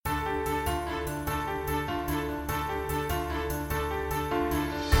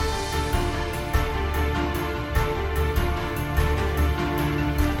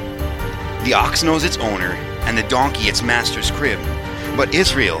The ox knows its owner, and the donkey its master's crib. But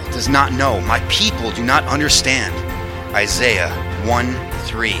Israel does not know, my people do not understand. Isaiah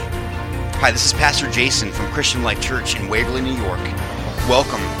 1:3. Hi, this is Pastor Jason from Christian Life Church in Waverly, New York.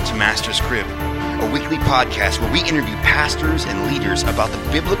 Welcome to Master's Crib, a weekly podcast where we interview pastors and leaders about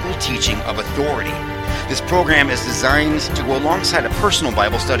the biblical teaching of authority. This program is designed to go alongside a personal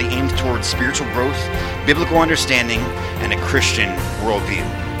Bible study aimed towards spiritual growth, biblical understanding, and a Christian worldview.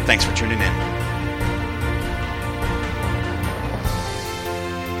 Thanks for tuning in.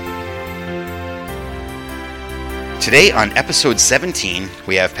 Today on episode 17,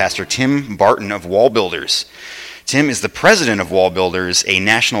 we have Pastor Tim Barton of Wall Builders. Tim is the president of Wall Builders, a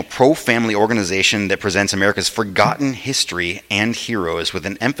national pro-family organization that presents America's forgotten history and heroes with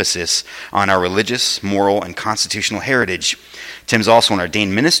an emphasis on our religious, moral, and constitutional heritage. Tim's also an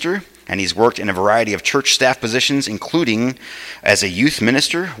ordained minister, and he's worked in a variety of church staff positions, including as a youth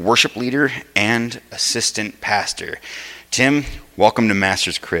minister, worship leader, and assistant pastor. Tim, welcome to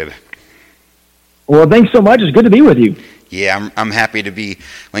Master's Crib. Well, thanks so much. It's good to be with you. Yeah, I'm happy to be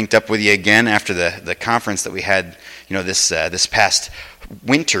linked up with you again after the conference that we had, this past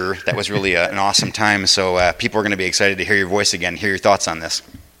winter. That was really an awesome time. So people are going to be excited to hear your voice again, hear your thoughts on this.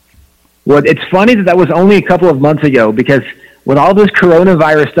 Well, it's funny that was only a couple of months ago, because with all this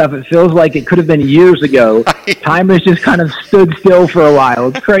coronavirus stuff, it feels like it could have been years ago. Time has just kind of stood still for a while.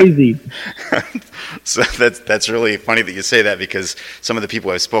 It's crazy. So that's really funny that you say that, because some of the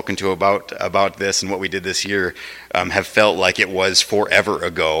people I've spoken to about this and what we did this year have felt like it was forever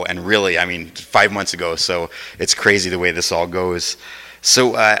ago, and really, 5 months ago. So it's crazy the way this all goes.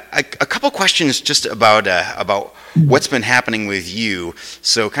 So a couple questions just about what's been happening with you.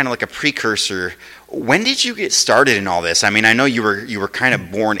 So kind of like a precursor. When did you get started in all this? I know you were kind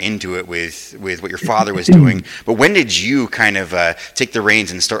of born into it with what your father was doing, but when did you kind of take the reins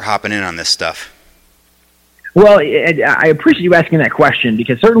and start hopping in on this stuff? Well, I appreciate you asking that question,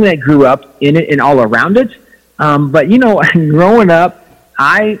 because certainly I grew up in it and all around it. But growing up,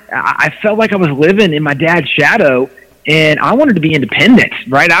 I felt like I was living in my dad's shadow, and I wanted to be independent,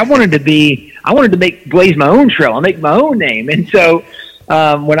 right? I wanted to blaze my own trail and make my own name. And so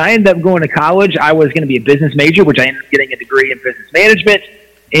when I ended up going to college, I was going to be a business major, which I ended up getting a degree in business management,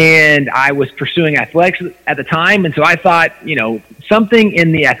 and I was pursuing athletics at the time. And so I thought, something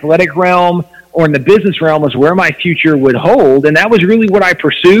in the athletic realm or in the business realm was where my future would hold, and that was really what I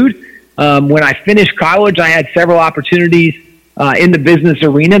pursued. When I finished college, I had several opportunities in the business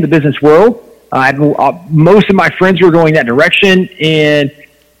arena, the business world. Most of my friends were going that direction, and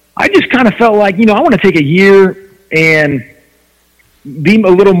I just kind of felt like, I want to take a year and be a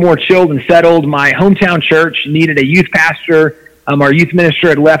little more chilled and settled. My hometown church needed a youth pastor. Our youth minister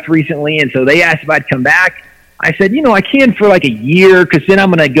had left recently, and so they asked if I'd come back. I said, I can for like a year, because then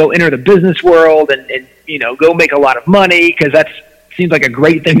I'm going to go enter the business world and go make a lot of money, because that seems like a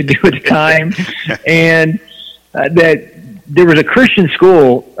great thing to do at the time. And that there was a Christian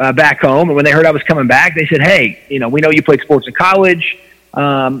school back home, and when they heard I was coming back, they said, hey, we know you played sports in college.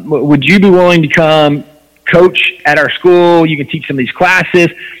 Would you be willing to come coach at our school? You can teach some of these classes.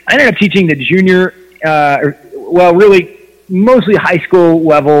 I ended up teaching the junior, really mostly high school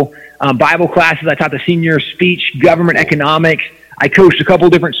level Bible classes. I taught the senior speech, government economics. I coached a couple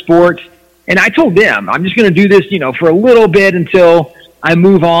different sports. And I told them, I'm just going to do this, for a little bit until I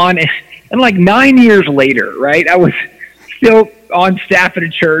move on. And like 9 years later, right, I was still on staff at a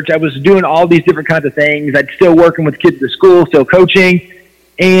church. I was doing all these different kinds of things. I'd still working with kids at the school, still coaching.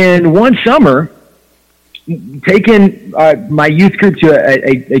 And one summer, taking my youth group to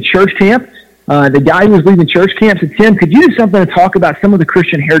a church camp, the guy who was leading the church camp said, Tim, could you do something to talk about some of the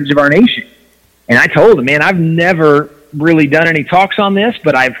Christian heritage of our nation? And I told him, man, I've never really done any talks on this,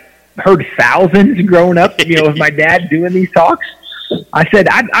 but I've heard thousands growing up, of my dad doing these talks. I said,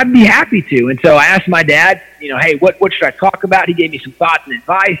 I'd be happy to. And so I asked my dad, hey, what should I talk about? He gave me some thoughts and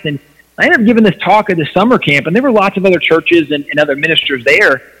advice. And I ended up giving this talk at the summer camp, and there were lots of other churches and other ministers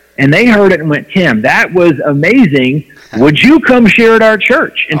there. And they heard it and went, Tim, that was amazing. Would you come share at our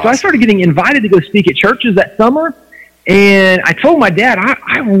church? And so I started getting invited to go speak at churches that summer. And I told my dad,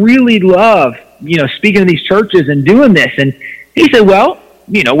 I really love, speaking to these churches and doing this. And he said, well,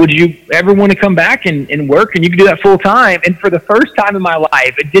 would you ever want to come back and work? And you can do that full time. And for the first time in my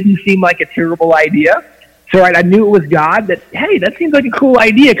life, it didn't seem like a terrible idea. So I knew it was God that, hey, that seems like a cool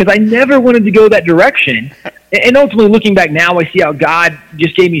idea, because I never wanted to go that direction. And ultimately, looking back now, I see how God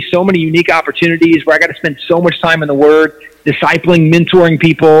just gave me so many unique opportunities where I got to spend so much time in the Word, discipling, mentoring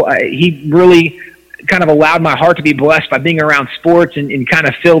people. He really kind of allowed my heart to be blessed by being around sports and kind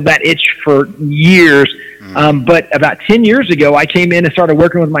of filled that itch for years But about 10 years ago, I came in and started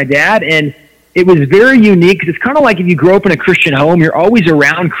working with my dad, and it was very unique because it's kind of like if you grow up in a Christian home, you're always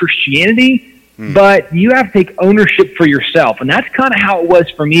around Christianity, but you have to take ownership for yourself. And that's kind of how it was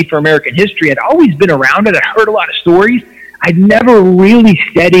for me for American history. I'd always been around it. I'd heard a lot of stories. I'd never really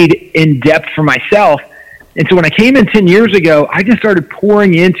studied in depth for myself. And so when I came in 10 years ago, I just started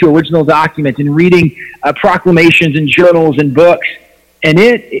pouring into original documents and reading proclamations and journals and books. And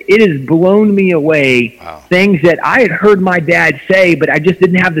it has blown me away. Wow. Things that I had heard my dad say, but I just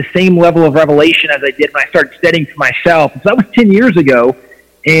didn't have the same level of revelation as I did when I started studying for myself. So that was 10 years ago.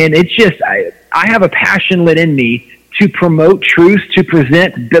 And it's just, I have a passion lit in me to promote truth, to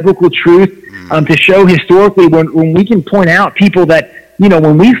present biblical truth, to show historically when we can point out people that,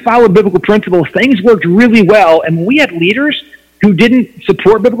 when we followed biblical principles, things worked really well. And when we had leaders who didn't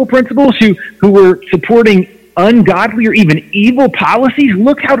support biblical principles, who were supporting ungodly or even evil policies,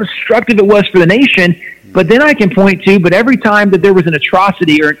 look how destructive it was for the nation. But then I can point to, but every time that there was an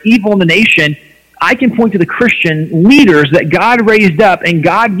atrocity or an evil in the nation, I can point to the Christian leaders that God raised up, and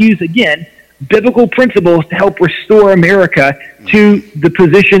God used, again, biblical principles to help restore America to the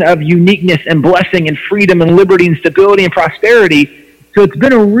position of uniqueness and blessing and freedom and liberty and stability and prosperity. So it's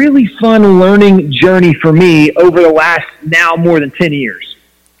been a really fun learning journey for me over the last now more than 10 years.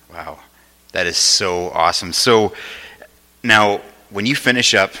 Wow. That is so awesome. So now when you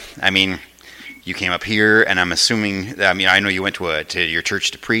finish up, you came up here, and I'm assuming, I know you went to your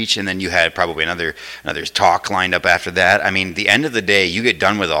church to preach, and then you had probably another talk lined up after that. The end of the day, you get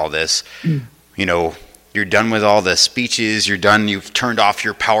done with all this, you're done with all the speeches, you're done, you've turned off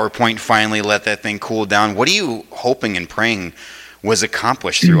your PowerPoint finally, let that thing cool down. What are you hoping and praying was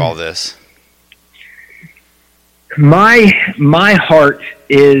accomplished through all this? My heart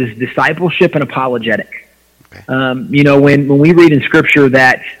is discipleship and apologetic. Okay. When we read in Scripture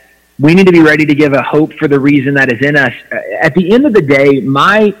that we need to be ready to give a hope for the reason that is in us, at the end of the day,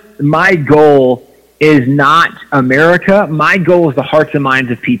 my goal is not America. My goal is the hearts and minds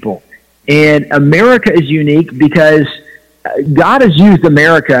of people. And America is unique because God has used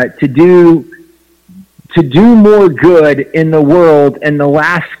America to do more good in the world in the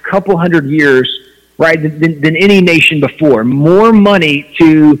last couple hundred years, right, than any nation before. More money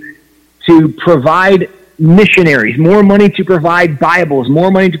to provide missionaries, more money to provide Bibles,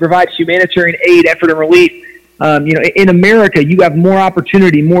 more money to provide humanitarian aid, effort, and relief. In America, you have more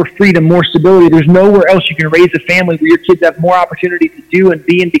opportunity, more freedom, more stability. There's nowhere else you can raise a family where your kids have more opportunity to do and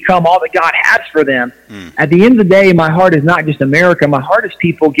be and become all that God has for them. At the end of the day, my heart is not just America. My heart is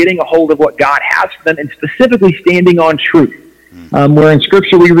people getting a hold of what God has for them and specifically standing on truth. Where in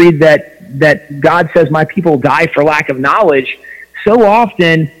Scripture we read that God says, "My people die for lack of knowledge." So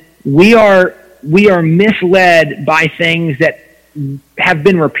often we are misled by things that have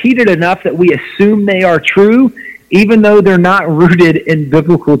been repeated enough that we assume they are true, even though they're not rooted in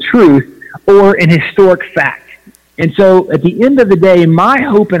biblical truth or in historic fact. And so at the end of the day, my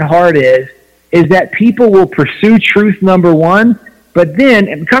hope and heart is that people will pursue truth, number one, but then,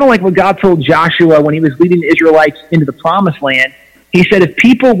 and kind of like what God told Joshua when he was leading the Israelites into the promised land, he said, if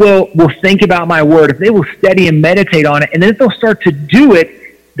people will think about my word, if they will study and meditate on it, and then if they'll start to do it,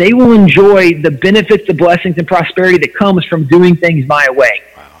 they will enjoy the benefits, the blessings, and prosperity that comes from doing things my way.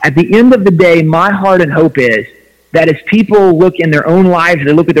 Wow. At the end of the day, my heart and hope is that as people look in their own lives, as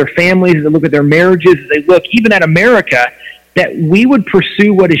they look at their families, as they look at their marriages, as they look even at America, that we would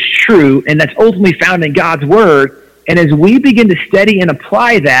pursue what is true, and that's ultimately found in God's Word. And as we begin to study and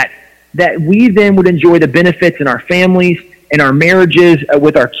apply that we then would enjoy the benefits in our families, in our marriages,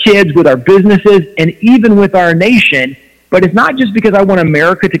 with our kids, with our businesses, and even with our nation. But it's not just because I want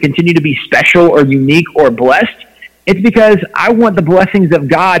America to continue to be special or unique or blessed. It's because I want the blessings of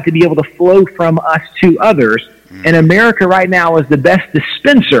God to be able to flow from us to others. And America right now is the best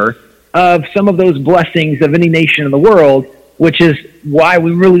dispenser of some of those blessings of any nation in the world, which is why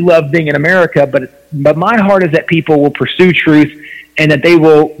we really love being in America. But my heart is that people will pursue truth and that they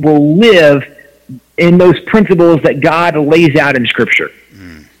will live in those principles that God lays out in Scripture.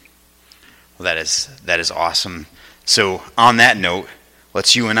 Well, that is awesome. So on that note,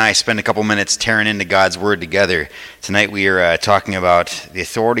 let's you and I spend a couple minutes tearing into God's Word together. Tonight we are talking about the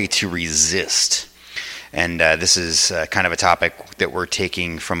authority to resist. And this is kind of a topic that we're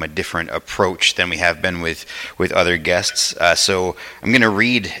taking from a different approach than we have been with other guests. So I'm going to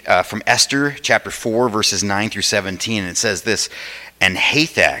read from Esther chapter 4, verses 9 through 17. And it says this, "And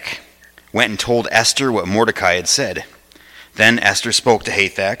Hathach went and told Esther what Mordecai had said. Then Esther spoke to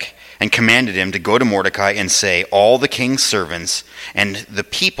Hathach and commanded him to go to Mordecai and say, all the king's servants and the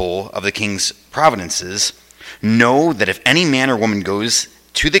people of the king's provinces know that if any man or woman goes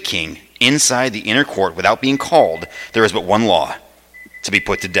to the king inside the inner court without being called, there is but one law, to be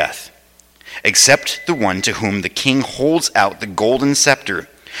put to death, except the one to whom the king holds out the golden scepter,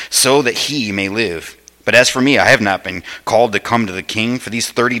 so that he may live. But as for me, I have not been called to come to the king for these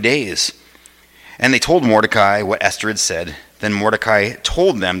 30 days. And they told Mordecai what Esther had said. Then Mordecai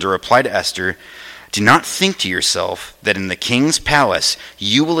told them to reply to Esther, "Do not think to yourself that in the king's palace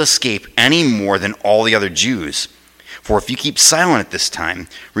you will escape any more than all the other Jews. For if you keep silent at this time,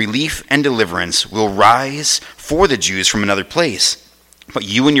 relief and deliverance will rise for the Jews from another place. But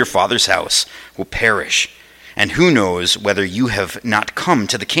you and your father's house will perish. And who knows whether you have not come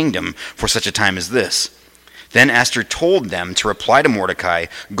to the kingdom for such a time as this?" Then Esther told them to reply to Mordecai,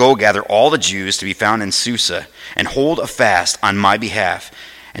 "Go gather all the Jews to be found in Susa, and hold a fast on my behalf,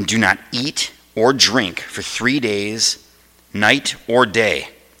 and do not eat or drink for 3 days, night or day.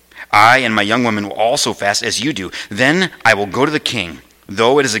 I and my young women will also fast as you do. Then I will go to the king,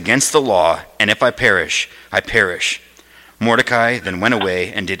 though it is against the law, and if I perish, I perish." Mordecai then went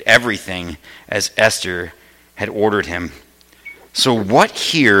away and did everything as Esther had ordered him. So what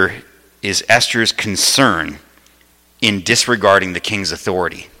here is Esther's concern in disregarding the king's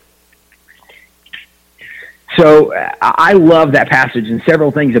authority? So I love that passage and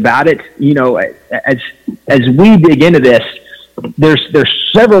several things about it. You know, as we dig into this, there's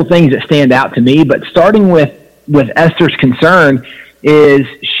several things that stand out to me, but starting with Esther's concern is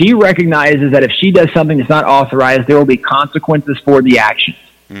she recognizes that if she does something that's not authorized, there will be consequences for the actions.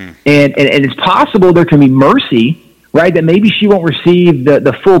 And it's possible there can be mercy, right, that maybe she won't receive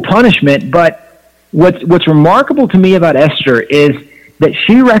the full punishment. But what's remarkable to me about Esther is that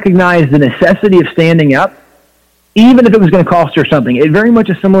she recognized the necessity of standing up, even if it was going to cost her something. It very much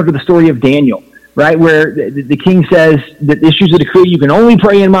is similar to the story of Daniel, right, where the king says that issues a decree, you can only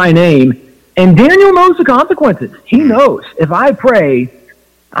pray in my name. And Daniel knows the consequences. He knows, if I pray,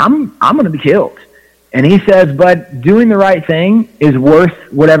 I'm going to be killed. And he says, but doing the right thing is worth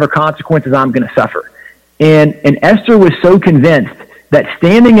whatever consequences I'm going to suffer. And Esther was so convinced that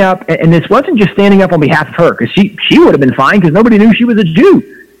standing up, and this wasn't just standing up on behalf of her, because she would have been fine because nobody knew she was a Jew,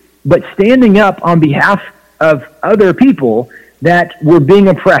 but standing up on behalf of other people that were being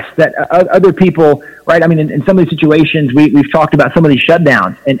oppressed, that other people, right? I mean, in some of these situations, we've talked about some of these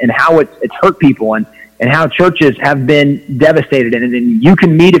shutdowns and how it's hurt people and how churches have been devastated. And you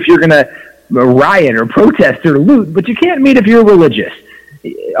can meet if you're going to riot or protest or loot, but you can't meet if you're religious.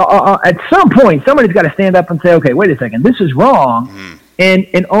 At some point, somebody's got to stand up and say, okay, wait a second, this is wrong,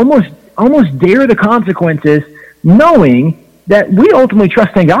 and almost dare the consequences, knowing that we ultimately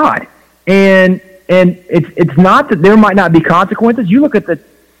trust in God. And it's not that there might not be consequences. You look at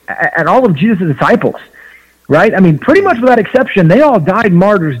all of Jesus' disciples, right? I mean, pretty much without exception, they all died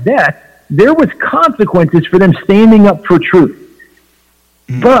martyrs' death. There was consequences for them standing up for truth.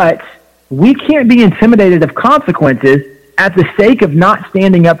 But we can't be intimidated of consequences at the sake of not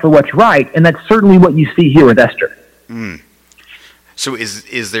standing up for what's right, and that's certainly what you see here with Esther. So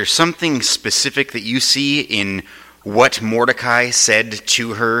is there something specific that you see in what Mordecai said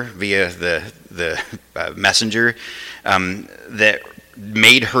to her via the messenger that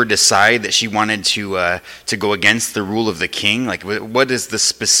made her decide that she wanted to go against the rule of the king? Like, what is the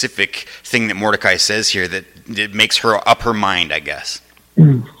specific thing that Mordecai says here that it makes her up her mind, I guess?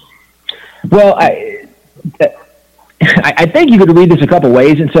 Well, I think you could read this a couple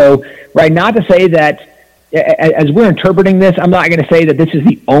ways. And so, right, not to say that as we're interpreting this, I'm not going to say that this is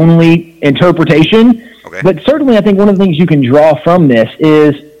the only interpretation. Okay. But certainly I think one of the things you can draw from this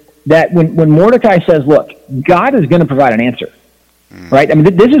is that when Mordecai says, look, God is going to provide an answer, right? I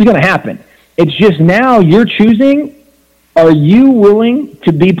mean, this is going to happen. It's just now you're choosing, are you willing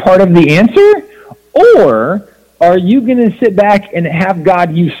to be part of the answer, or are you going to sit back and have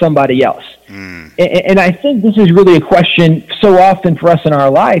God use somebody else? And I think this is really a question so often for us in our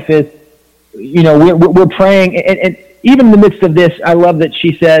life is, you know, we're praying, and even in the midst of this, I love that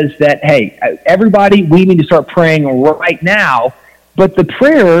she says that, hey, everybody, we need to start praying right now. But the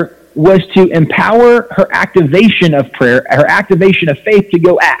prayer was to empower her activation of prayer, her activation of faith to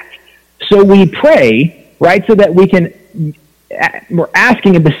go act. So we pray, right, so that we're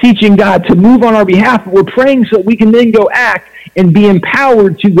asking and beseeching God to move on our behalf. We're praying so we can then go act and be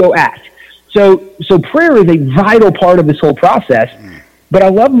empowered to go act. So prayer is a vital part of this whole process. But I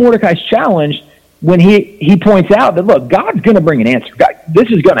love Mordecai's challenge when he points out that, look, God's going to bring an answer. God, this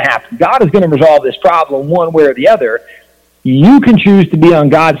is going to happen. God is going to resolve this problem one way or the other. You can choose to be on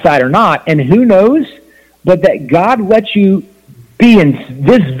God's side or not, and who knows, but that God lets you be in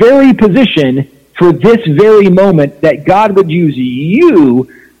this very position for this very moment, that God would use you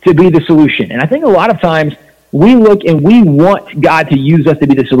to be the solution. And I think a lot of times we look and we want God to use us to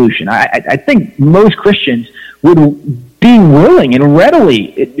be the solution. I think most Christians would be willing and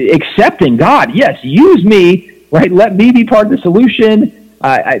readily accepting God. Yes, use me, right? Let me be part of the solution.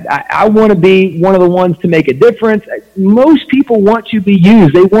 I want to be one of the ones to make a difference. Most people want to be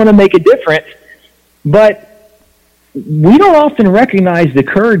used. They want to make a difference. But we don't often recognize the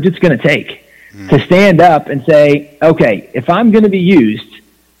courage it's going to take to stand up and say, okay, if I'm going to be used,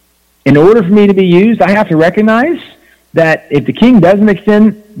 in order for me to be used, I have to recognize that if the king doesn't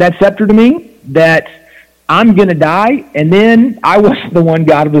extend that scepter to me, that I'm going to die, and then I wasn't the one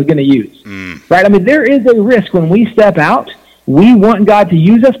God was going to use. Right? I mean, there is a risk when we step out. We want God to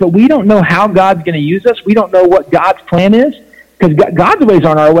use us, but we don't know how God's going to use us. We don't know what God's plan is, because God's ways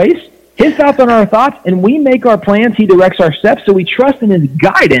aren't our ways. His thoughts aren't our thoughts, and we make our plans. He directs our steps, so we trust in his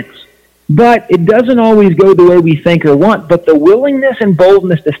guidance. But it doesn't always go the way we think or want. But the willingness and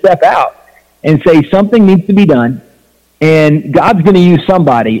boldness to step out and say something needs to be done, and God's going to use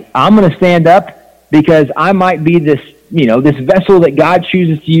somebody. I'm going to stand up because I might be this vessel that God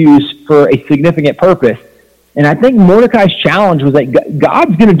chooses to use for a significant purpose. And I think Mordecai's challenge was that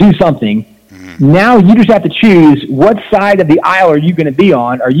God's going to do something. Now you just have to choose what side of the aisle are you going to be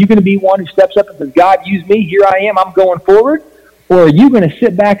on. Are you going to be one who steps up and says, God, use me, here I am, I'm going forward? Or are you going to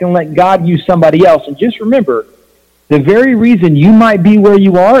sit back and let God use somebody else? And just remember, the very reason you might be where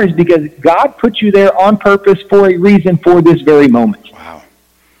you are is because God put you there on purpose for a reason for this very moment. Wow.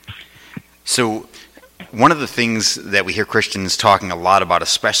 So one of the things that we hear Christians talking a lot about,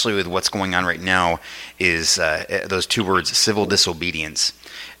 especially with what's going on right now, is those two words, civil disobedience.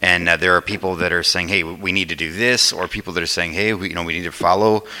 And there are people that are saying, hey, we need to do this, or people that are saying, hey, we need to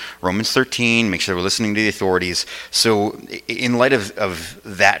follow Romans 13, make sure we're listening to the authorities. So in light of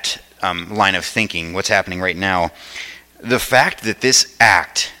that line of thinking, what's happening right now, the fact that this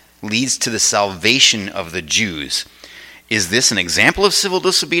act leads to the salvation of the Jews, is this an example of civil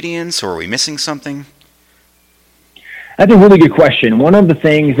disobedience, or are we missing something? That's a really good question. One of the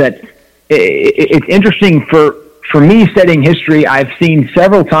things that it's interesting for me studying history, I've seen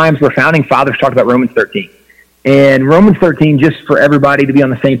several times where founding fathers talk about Romans 13. And Romans 13, just for everybody to be on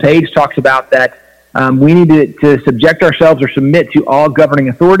the same page, talks about that we need to subject ourselves or submit to all governing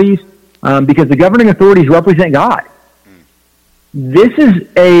authorities because the governing authorities represent God. This is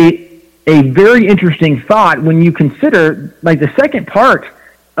a very interesting thought when you consider, like the second part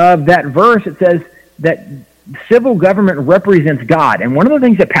of that verse, it says that civil government represents God. And one of the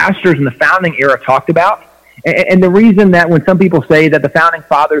things that pastors in the founding era talked about, and the reason that when some people say that the founding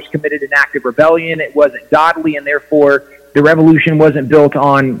fathers committed an act of rebellion, it wasn't godly, and therefore the revolution wasn't built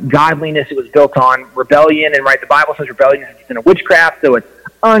on godliness, it was built on rebellion. And right, the Bible says rebellion is in a witchcraft, so it's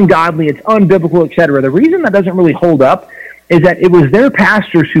ungodly, it's unbiblical, etc. The reason that doesn't really hold up is that it was their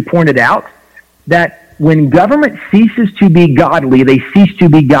pastors who pointed out that when government ceases to be godly, they cease to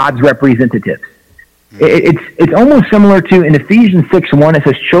be God's representatives. It's almost similar to in Ephesians 6:1, it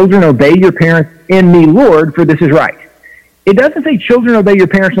says, children, obey your parents in me, Lord, for this is right. It doesn't say children obey your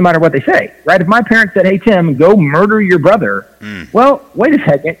parents no matter what they say, right? If my parents said, hey, Tim, go murder your brother, well, wait a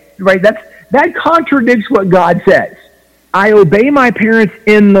second, right? That contradicts what God says. I obey my parents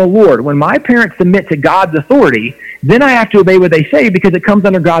in the Lord. When my parents submit to God's authority, then I have to obey what they say because it comes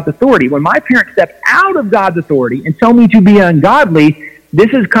under God's authority. When my parents step out of God's authority and tell me to be ungodly,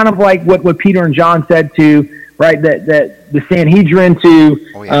 this is kind of like what Peter and John said to, right, the Sanhedrin to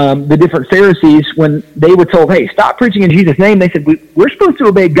the different Pharisees when they were told, hey, stop preaching in Jesus' name. They said, we're supposed to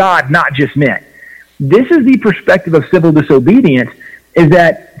obey God, not just men. This is the perspective of civil disobedience, is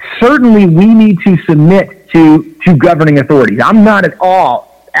that certainly we need to submit to governing authorities. I'm not at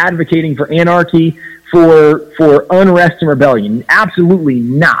all advocating for anarchy, for unrest and rebellion. Absolutely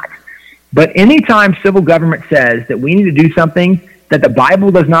not. But anytime civil government says that we need to do something that the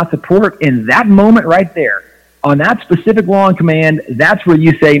Bible does not support, in that moment right there, on that specific law and command, that's where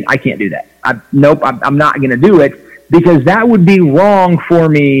you say, I can't do that. I'm not going to do it, because that would be wrong for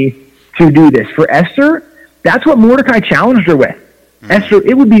me to do this. For Esther, that's what Mordecai challenged her with. Esther,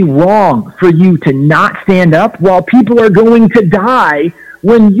 it would be wrong for you to not stand up while people are going to die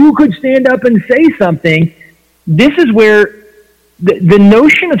when you could stand up and say something. This is where the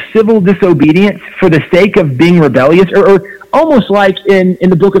notion of civil disobedience for the sake of being rebellious, or almost like in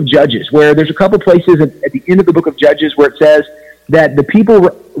the book of Judges, where there's a couple places at the end of the book of Judges where it says that the people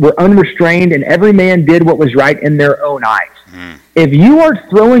were unrestrained and every man did what was right in their own eyes. If you are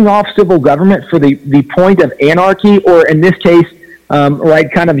throwing off civil government for the point of anarchy, or in this case, right,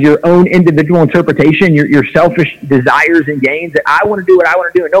 kind of your own individual interpretation, your selfish desires and gains, that I want to do what I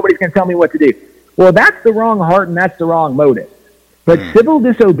want to do and nobody's going to tell me what to do. Well, that's the wrong heart and that's the wrong motive. But civil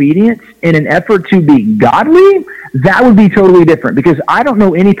disobedience in an effort to be godly, that would be totally different, because I don't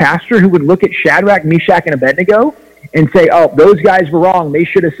know any pastor who would look at Shadrach, Meshach, and Abednego and say, oh, those guys were wrong. They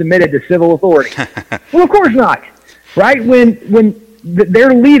should have submitted to civil authority. Well, of course not, right? When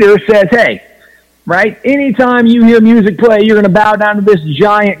their leader says, hey, right, anytime you hear music play, you're going to bow down to this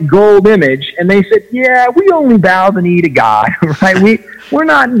giant gold image. And they said, yeah, we only bow the knee to God, right? We're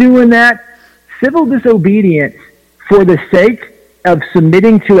not doing that. Civil disobedience for the sake of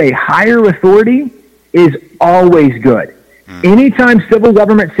submitting to a higher authority is always good. Anytime civil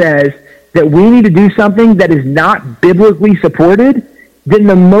government says that we need to do something that is not biblically supported, then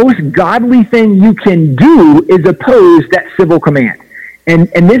the most godly thing you can do is oppose that civil command. And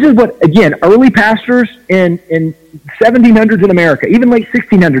this is what, again, early pastors in 1700s in America, even late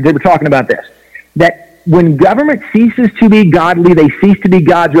 1600s, they were talking about this, that when government ceases to be godly, they cease to be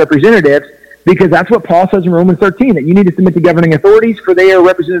God's representatives, because that's what Paul says in Romans 13, that you need to submit to governing authorities, for they are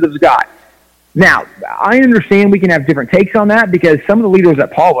representatives of God. Now, I understand we can have different takes on that, because some of the leaders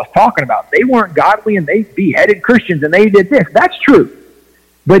that Paul was talking about, they weren't godly and they beheaded Christians and they did this. That's true.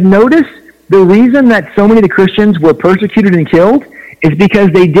 But notice the reason that so many of the Christians were persecuted and killed is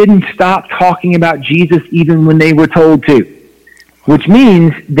because they didn't stop talking about Jesus even when they were told to, which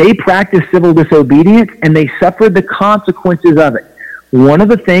means they practiced civil disobedience and they suffered the consequences of it. One of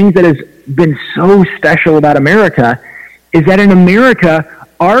the things that has been so special about America is that in America,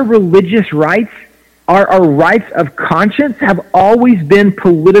 our religious rights, our rights of conscience have always been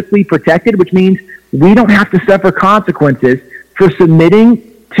politically protected, which means we don't have to suffer consequences for submitting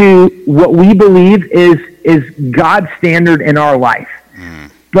to what we believe is God's standard in our life.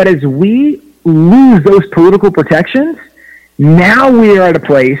 But as we lose those political protections, now we are at a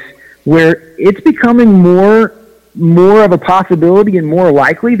place where it's becoming more of a possibility and more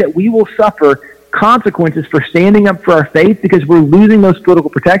likely that we will suffer consequences for standing up for our faith, because we're losing those political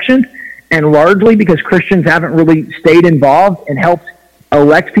protections, and largely because Christians haven't really stayed involved and helped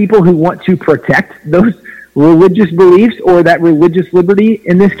elect people who want to protect those religious beliefs, or that religious liberty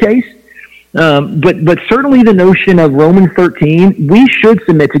in this case. But certainly the notion of Romans 13, we should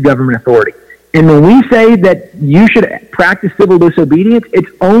submit to government authority. And when we say that you should practice civil disobedience,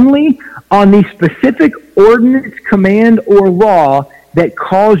 it's only on the specific ordinance, command, or law that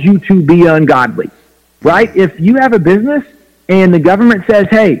calls you to be ungodly, right? If you have a business and the government says,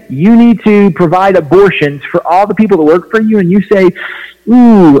 hey, you need to provide abortions for all the people that work for you, and you say,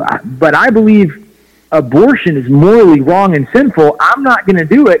 ooh, but I believe abortion is morally wrong and sinful, I'm not going to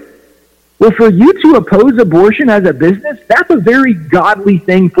do it. Well, for you to oppose abortion as a business, that's a very godly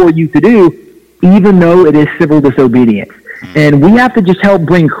thing for you to do, even though it is civil disobedience. And we have to just help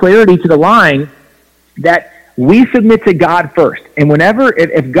bring clarity to the line that we submit to God first. And whenever,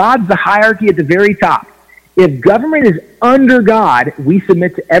 if God's the hierarchy at the very top, if government is under God, we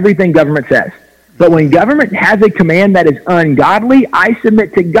submit to everything government says. But when government has a command that is ungodly, I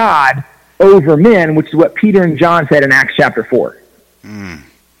submit to God over men, which is what Peter and John said in Acts chapter 4.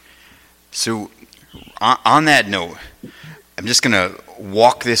 So on that note, I'm just going to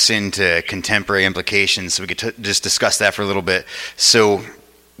walk this into contemporary implications so we could just discuss that for a little bit. So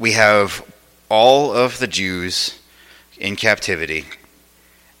we have all of the Jews in captivity,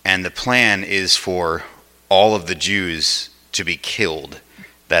 and the plan is for all of the Jews to be killed.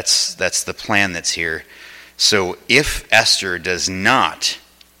 That's the plan that's here. So if Esther does not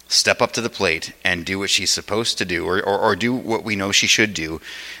step up to the plate and do what she's supposed to do, or do what we know she should do,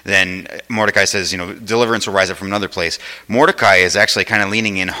 then Mordecai says, deliverance will rise up from another place. Mordecai is actually kind of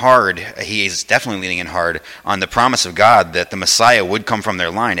leaning in hard. He is definitely leaning in hard on the promise of God that the Messiah would come from their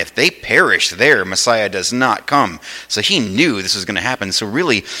line. If they perish there, Messiah does not come. So he knew this was going to happen. So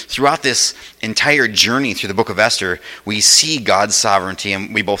really, throughout this entire journey through the book of Esther, we see God's sovereignty,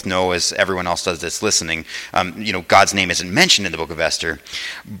 and we both know, as everyone else does that's listening, God's name isn't mentioned in the book of Esther.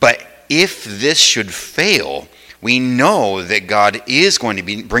 But if this should fail, we know that God is going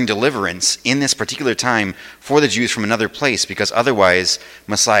to bring deliverance in this particular time for the Jews from another place, because otherwise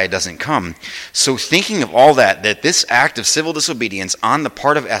Messiah doesn't come. So thinking of all that this act of civil disobedience on the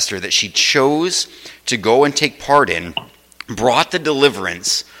part of Esther that she chose to go and take part in brought the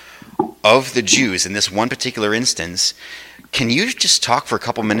deliverance of the Jews in this one particular instance. Can you just talk for a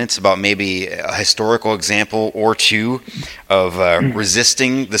couple minutes about maybe a historical example or two of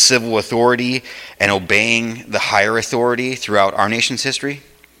resisting the civil authority and obeying the higher authority throughout our nation's history?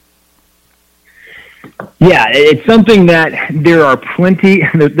 Yeah, it's something that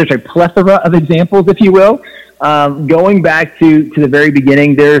there's a plethora of examples, if you will. Going back to the very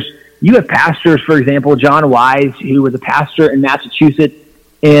beginning, you have pastors, for example, John Wise, who was a pastor in Massachusetts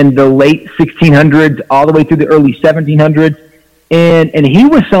in the late 1600s all the way through the early 1700s. And he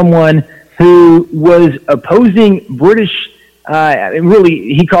was someone who was opposing British,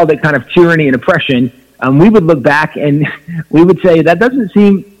 really, he called it kind of tyranny and oppression. We would look back and we would say that doesn't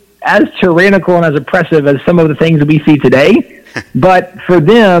seem as tyrannical and as oppressive as some of the things that we see today. But for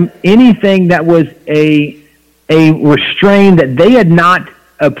them, anything that was a restraint that they had not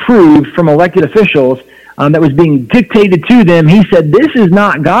approved from elected officials, that was being dictated to them, he said, this is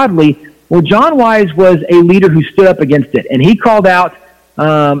not godly. Well, John Wise was a leader who stood up against it, and he called out,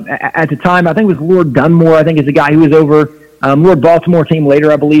 at the time, I think it was Lord Dunmore, I think is the guy who was over, Lord Baltimore came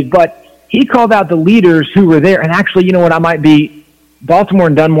later, I believe, but he called out the leaders who were there, and actually, you know what, Baltimore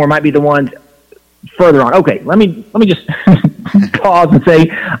and Dunmore might be the ones further on. Okay, let me just pause and say,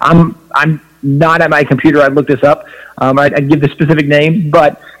 I'm not at my computer, I'd look this up, I'd give the specific name,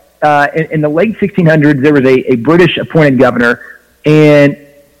 but in the late 1600s, there was a British appointed governor, and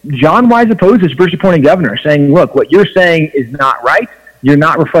John Wise opposed this British appointed governor, saying, look, what you're saying is not right. You're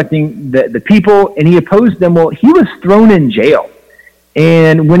not reflecting the people. And he opposed them. Well, he was thrown in jail.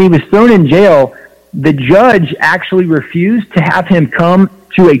 And when he was thrown in jail, the judge actually refused to have him come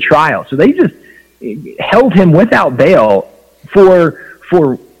to a trial. So they just held him without bail for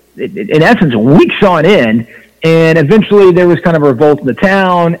in essence, weeks on end. And eventually there was kind of a revolt in the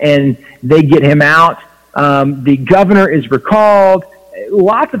town, and they get him out. The governor is recalled.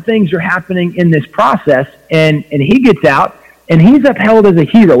 Lots of things are happening in this process, and he gets out, and he's upheld as a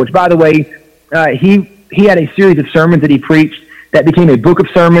hero, which, by the way, he had a series of sermons that he preached that became a book of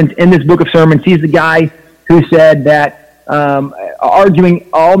sermons. In this book of sermons, he's the guy who said that, arguing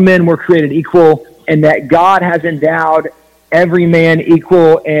all men were created equal and that God has endowed every man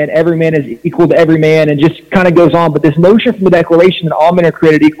equal and every man is equal to every man, and just kind of goes on. But this notion from the Declaration that all men are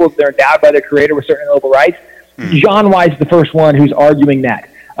created equal, they're endowed by their Creator with certain inalienable rights, John Wise is the first one who's arguing that.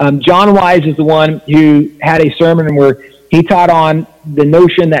 John Wise is the one who had a sermon where he taught on the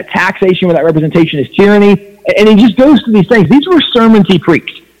notion that taxation without representation is tyranny, and he just goes through these things. These were sermons he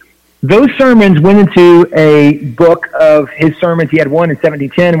preached. Those sermons went into a book of his sermons. He had one in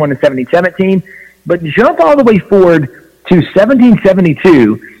 1710, one in 1717, but jump all the way forward to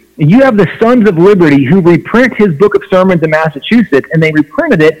 1772, you have the Sons of Liberty who reprint his book of sermons in Massachusetts, and they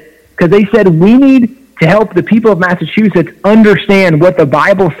reprinted it because they said, we need to help the people of Massachusetts understand what the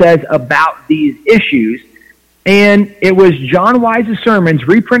Bible says about these issues. And it was John Wise's sermons,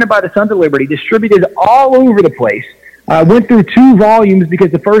 reprinted by the Sons of Liberty, distributed all over the place. Went through 2 volumes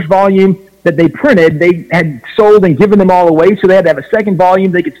because the first volume that they printed, they had sold and given them all away, so they had to have a second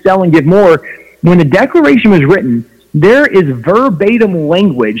volume they could sell and give more. When the Declaration was written, there is verbatim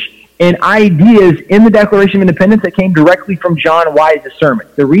language and ideas in the Declaration of Independence that came directly from John Wise's sermon.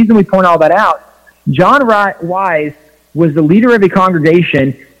 The reason we point all that out, John Wise was the leader of a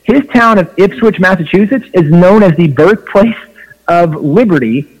congregation. His town of Ipswich, Massachusetts, is known as the birthplace of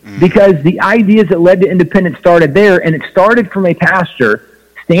liberty because the ideas that led to independence started there, and it started from a pastor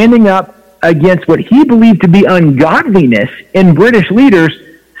standing up against what he believed to be ungodliness in British leaders,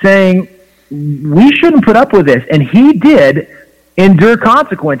 saying, we shouldn't put up with this. And he did endure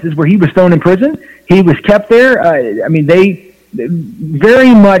consequences where he was thrown in prison. He was kept there. They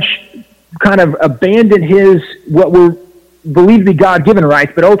very much kind of abandoned what were believed to be God-given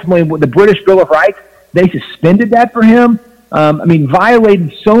rights, but ultimately with the British Bill of Rights, they suspended that for him.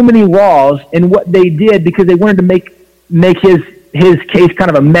 Violated so many laws in what they did because they wanted to make his case kind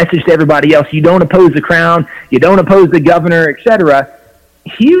of a message to everybody else. You don't oppose the crown, you don't oppose the governor, etc.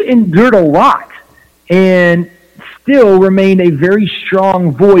 He endured a lot and still remained a very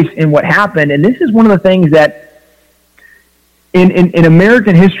strong voice in what happened. And this is one of the things that in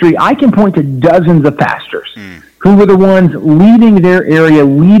American history, I can point to dozens of pastors who were the ones leading their area,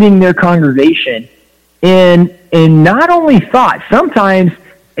 leading their congregation, and not only thought, sometimes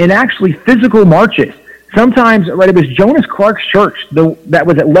in actually physical marches. Sometimes, right, it was Jonas Clark's church that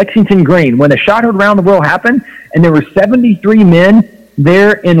was at Lexington Green when the Shot Heard Around the World happened, and there were 73 men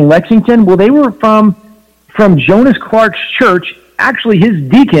there in Lexington. Well, they were from Jonas Clark's church. Actually, his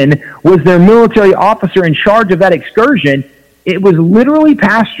deacon was their military officer in charge of that excursion. It was literally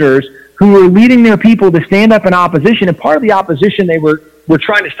pastors who were leading their people to stand up in opposition, and part of the opposition they were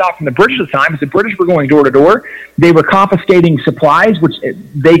trying to stop from the British at the time, because the British were going door to door. They were confiscating supplies, which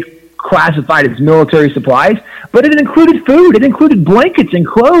they classified as military supplies, but it included food, it included blankets and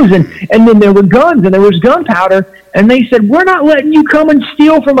clothes, and then there were guns, and there was gunpowder, and they said, we're not letting you come and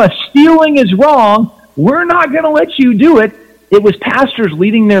steal from us. Stealing is wrong. We're not going to let you do it. It was pastors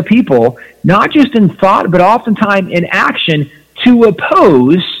leading their people, not just in thought, but oftentimes in action, to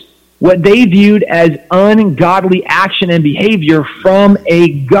oppose what they viewed as ungodly action and behavior from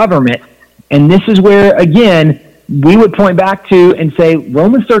a government. And this is where, again, we would point back to and say,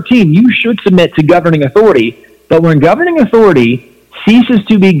 Romans 13, you should submit to governing authority. But when governing authority ceases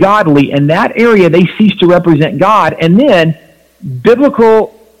to be godly, in that area they cease to represent God, and then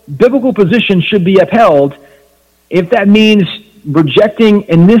biblical position should be upheld. If that means rejecting,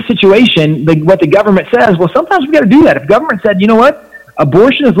 in this situation, what the government says, well, sometimes we got to do that. If government said, you know what,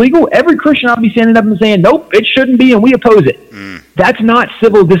 abortion is legal, every Christian ought to be standing up and saying, nope, it shouldn't be, and we oppose it. That's not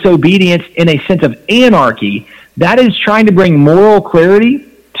civil disobedience in a sense of anarchy. That is trying to bring moral clarity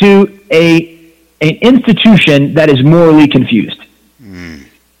to an institution that is morally confused.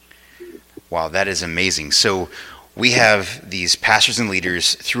 Wow, that is amazing. So we have these pastors and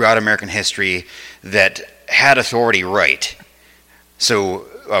leaders throughout American history that had authority right. So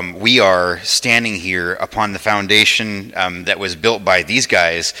we are standing here upon the foundation that was built by these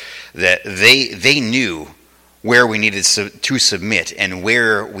guys, that they knew where we needed to submit and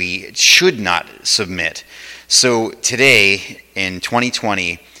where we should not submit. So today, in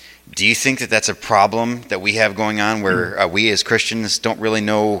 2020, do you think that that's a problem that we have going on, where we as Christians don't really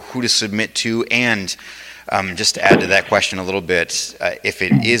know who to submit to? And just to add to that question a little bit, if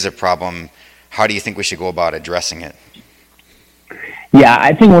it is a problem, how do you think we should go about addressing it? Yeah,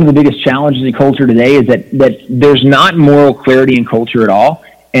 I think one of the biggest challenges in culture today is that there's not moral clarity in culture at all,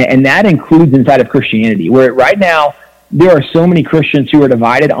 and that includes inside of Christianity, where right now there are so many Christians who are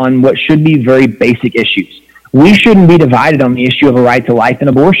divided on what should be very basic issues. We shouldn't be divided on the issue of a right to life and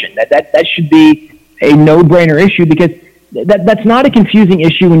abortion. That should be a no-brainer issue, because that's not a confusing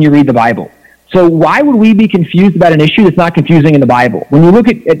issue when you read the Bible. So why would we be confused about an issue that's not confusing in the Bible? When you look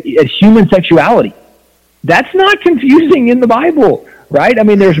at human sexuality, that's not confusing in the Bible, right? I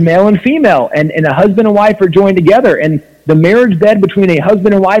mean, there's male and female, and a husband and wife are joined together, and the marriage bed between a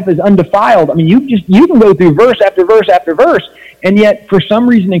husband and wife is undefiled. I mean, you can go through verse after verse after verse, and yet for some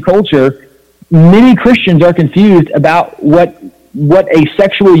reason in culture, many Christians are confused about what a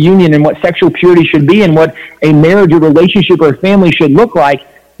sexual union and what sexual purity should be, and what a marriage or relationship or family should look like.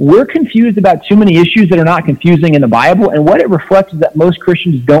 We're confused about too many issues that are not confusing in the Bible, and what it reflects is that most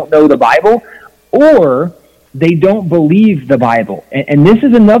Christians don't know the Bible, or they don't believe the Bible. And this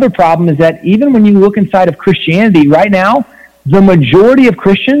is another problem, is that even when you look inside of Christianity right now, the majority of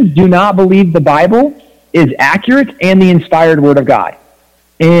Christians do not believe the Bible is accurate and the inspired Word of God.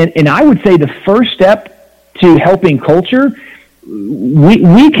 And I would say the first step to helping culture,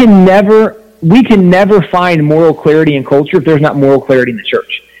 we can never find moral clarity in culture if there's not moral clarity in the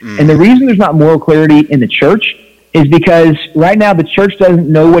church. And the reason there's not moral clarity in the church is because right now the church doesn't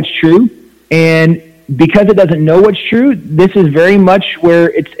know what's true, and because it doesn't know what's true, this is very much where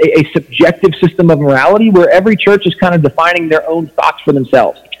it's a subjective system of morality, where every church is kind of defining their own thoughts for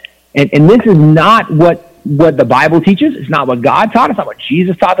themselves. And this is not what the Bible teaches. It's not what God taught. It's not what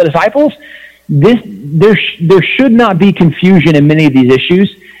Jesus taught the disciples. There should not be confusion in many of these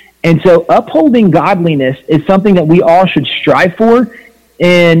issues. And so upholding godliness is something that we all should strive for.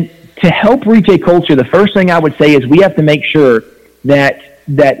 And to help reach a culture, the first thing I would say is we have to make sure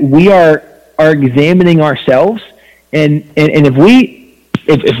that we are examining ourselves. And if we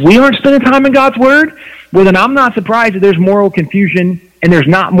aren't spending time in God's Word, well, then I'm not surprised that there's moral confusion and there's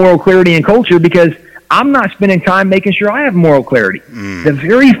not moral clarity in culture, because I'm not spending time making sure I have moral clarity. The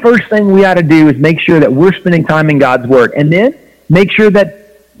very first thing we ought to do is make sure that we're spending time in God's Word, and then make sure that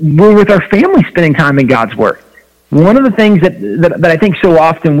we're with our family spending time in God's Word. One of the things that I think so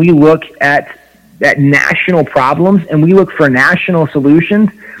often we look at national problems and we look for national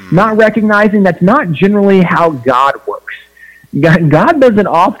solutions, not recognizing that's not generally how God works. God doesn't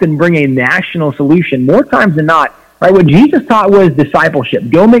often bring a national solution. More times than not, right? What Jesus taught was discipleship.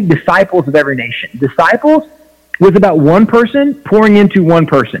 Go make disciples of every nation. Disciples was about one person pouring into one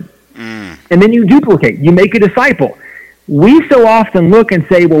person. And then you duplicate. You make a disciple. We so often look and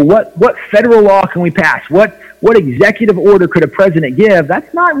say, well, what federal law can we pass? What executive order could a president give?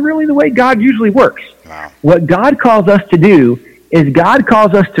 That's not really the way God usually works. Wow. What God calls us to do is God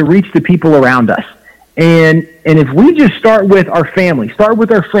calls us to reach the people around us. And if we just start with our family, start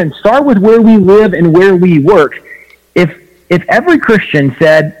with our friends, start with where we live and where we work, if every Christian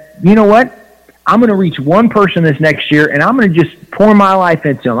said, you know what, I'm going to reach one person this next year, and I'm going to just pour my life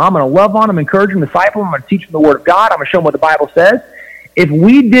into them. I'm going to love on them, encourage them, disciple them. I'm going to teach them the Word of God. I'm going to show them what the Bible says. If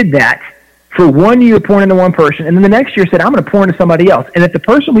we did that for 1 year, pouring into one person, and then the next year said, I'm going to pour into somebody else. And if the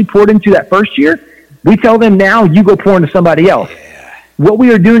person we poured into that first year, we tell them now, you go pour into somebody else. Yeah. What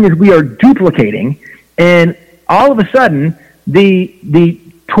we are doing is we are duplicating, and all of a sudden, the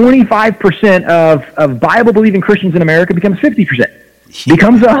 25% of Bible-believing Christians in America becomes 50%,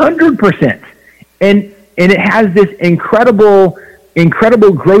 becomes 100%. And it has this incredible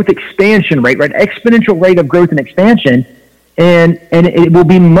incredible growth expansion rate, right? Exponential rate of growth and expansion. And it will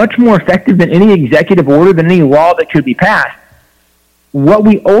be much more effective than any executive order, than any law that could be passed. What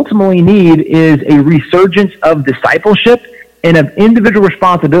we ultimately need is a resurgence of discipleship and of individual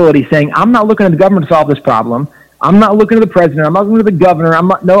responsibility, saying, I'm not looking at the government to solve this problem. I'm not looking at the president. I'm not looking at the governor.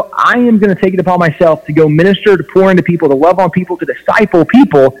 I am going to take it upon myself to go minister, to pour into people, to love on people, to disciple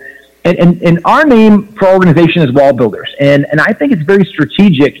people. And our name for our organization is Wall Builders. And I think it's very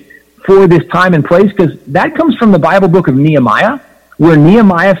strategic for this time and place, because that comes from the Bible book of Nehemiah, where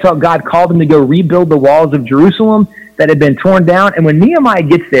Nehemiah felt God called him to go rebuild the walls of Jerusalem that had been torn down. And when Nehemiah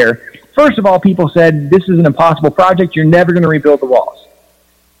gets there, first of all, people said, this is an impossible project. You're never going to rebuild the walls.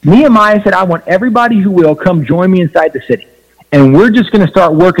 Nehemiah said, I want everybody who will come join me inside the city. And we're just going to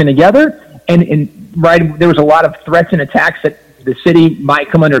start working together. And right, there was a lot of threats and attacks that the city might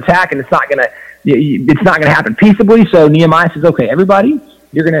come under attack, and it's not going to happen peaceably. So Nehemiah says, okay, everybody,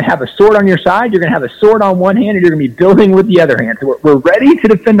 you're going to have a sword on your side. You're going to have a sword on one hand, and you're going to be building with the other hand. So we're ready to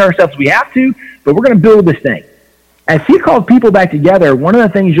defend ourselves. We have to, but we're going to build this thing. As he called people back together, one of the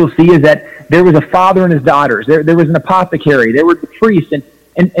things you'll see is that there was a father and his daughters. There was an apothecary. There were the priests,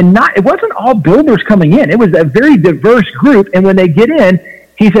 and not, it wasn't all builders coming in. It was a very diverse group. And when they get in,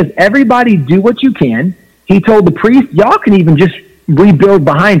 he says, everybody do what you can. He told the priest, y'all can even just rebuild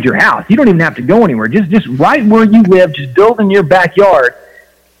behind your house. You don't even have to go anywhere. Just right where you live, just build in your backyard.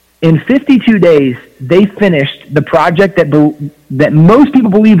 In 52 days, they finished the project that most people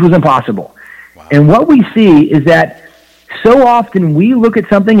believed was impossible. Wow. And what we see is that so often we look at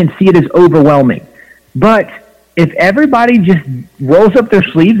something and see it as overwhelming. But if everybody just rolls up their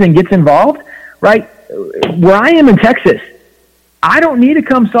sleeves and gets involved, right, where I am in Texas, I don't need to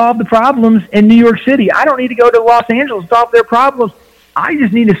come solve the problems in New York City. I don't need to go to Los Angeles and solve their problems. I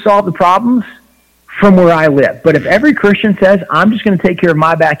just need to solve the problems from where I live. But if every Christian says, I'm just going to take care of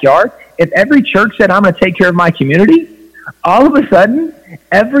my backyard, if every church said, I'm going to take care of my community, all of a sudden,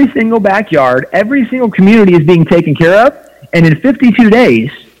 every single backyard, every single community is being taken care of. And in 52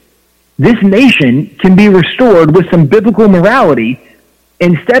 days, this nation can be restored with some biblical morality.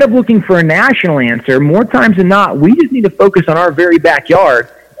 Instead of looking for a national answer, more times than not, we just need to focus on our very backyard.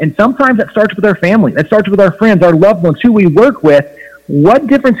 And sometimes that starts with our family. That starts with our friends, our loved ones, who we work with. What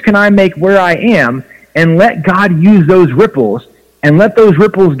difference can I make where I am? And let God use those ripples, and let those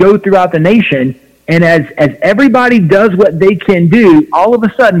ripples go throughout the nation. And as everybody does what they can do, all of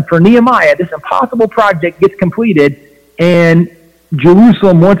a sudden, for Nehemiah, this impossible project gets completed, and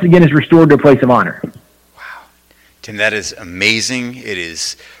Jerusalem once again is restored to a place of honor. Wow. Tim, that is amazing. It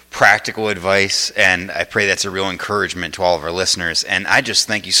is practical advice, and I pray that's a real encouragement to all of our listeners. And I just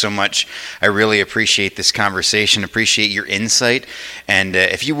thank you so much. I really appreciate this conversation, appreciate your insight. And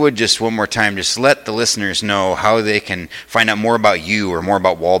if you would, just one more time, just let the listeners know how they can find out more about you or more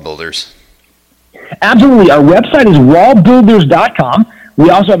about Wall Builders. Absolutely. Our website is wallbuilders.com. We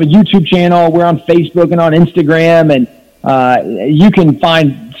also have a YouTube channel. We're on Facebook and on Instagram, and you can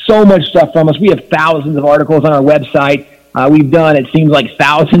find so much stuff from us. We have thousands of articles on our website. We've done, it seems like,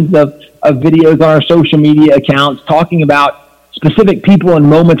 thousands of videos on our social media accounts talking about specific people and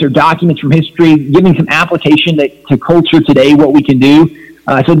moments or documents from history, giving some application to culture today, what we can do.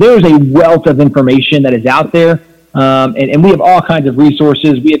 So there's a wealth of information that is out there. And we have all kinds of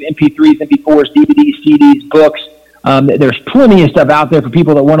resources. We have MP3s, MP4s, DVDs, CDs, books. There's plenty of stuff out there for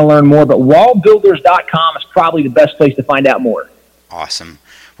people that want to learn more, but wallbuilders.com is probably the best place to find out more. Awesome.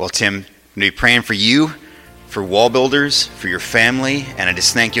 Well, Tim, I'm going to be praying for you, for Wall Builders, for your family, and I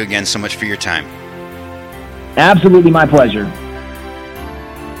just thank you again so much for your time. Absolutely my pleasure.